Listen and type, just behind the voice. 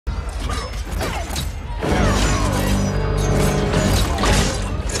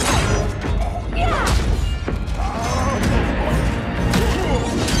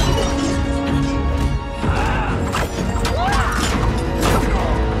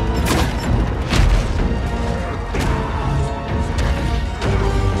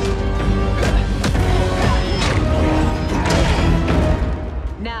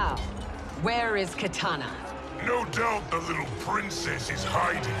katana. No doubt the little princess is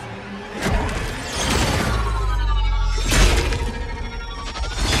hiding.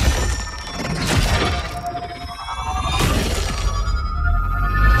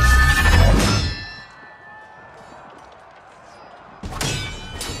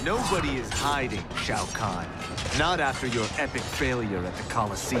 Nobody is hiding, Shao Kahn. Not after your epic failure at the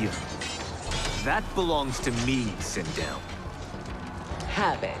Colosseum. That belongs to me, Sindel.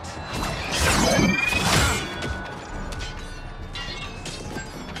 Have it.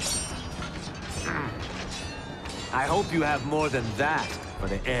 I hope you have more than that for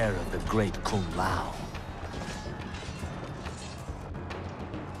the heir of the great Kung Lao.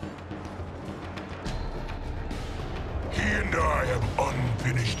 He and I have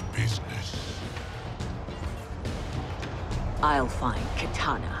unfinished business. I'll find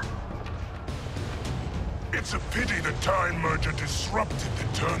katana. It's a pity the Time Merger disrupted the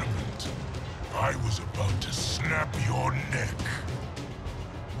tournament. I was about to snap your neck.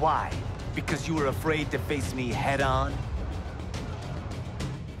 Why? Because you were afraid to face me head-on?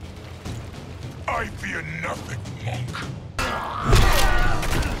 I fear nothing, monk.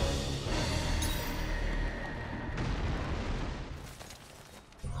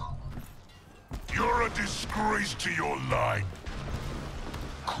 You're a disgrace to your line.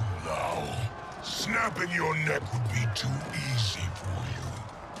 Kung Lao, snapping your neck would be too easy for you.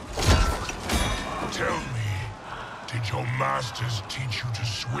 Tell me, did your masters teach you to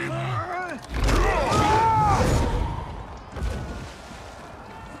swim?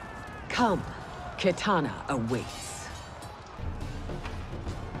 Come, katana awaits.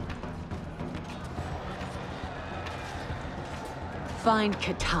 Find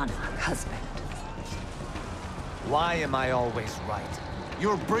katana, husband. Why am I always right?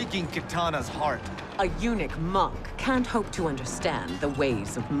 You're breaking Katana's heart. A eunuch monk can't hope to understand the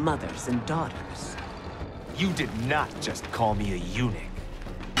ways of mothers and daughters. You did not just call me a eunuch.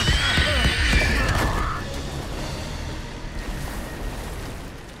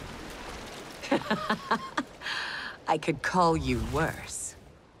 I could call you worse.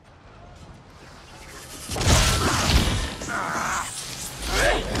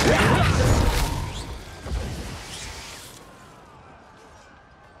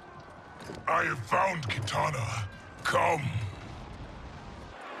 I have found katana. Come.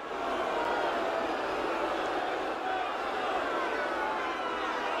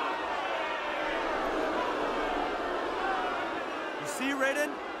 You see,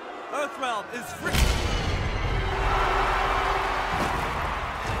 Raiden? Earthrealm is free!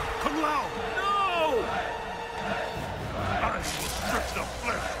 Kung Lao! No! I will strip the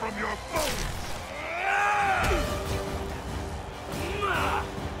flesh from your bones!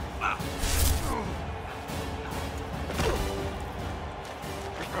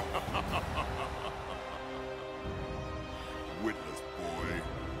 Witless boy,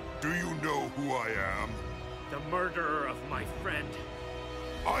 do you know who I am? The murderer of my friend.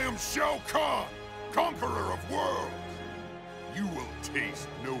 I am Shao Kahn, conqueror of worlds. You will taste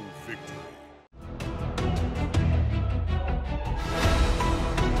no victory.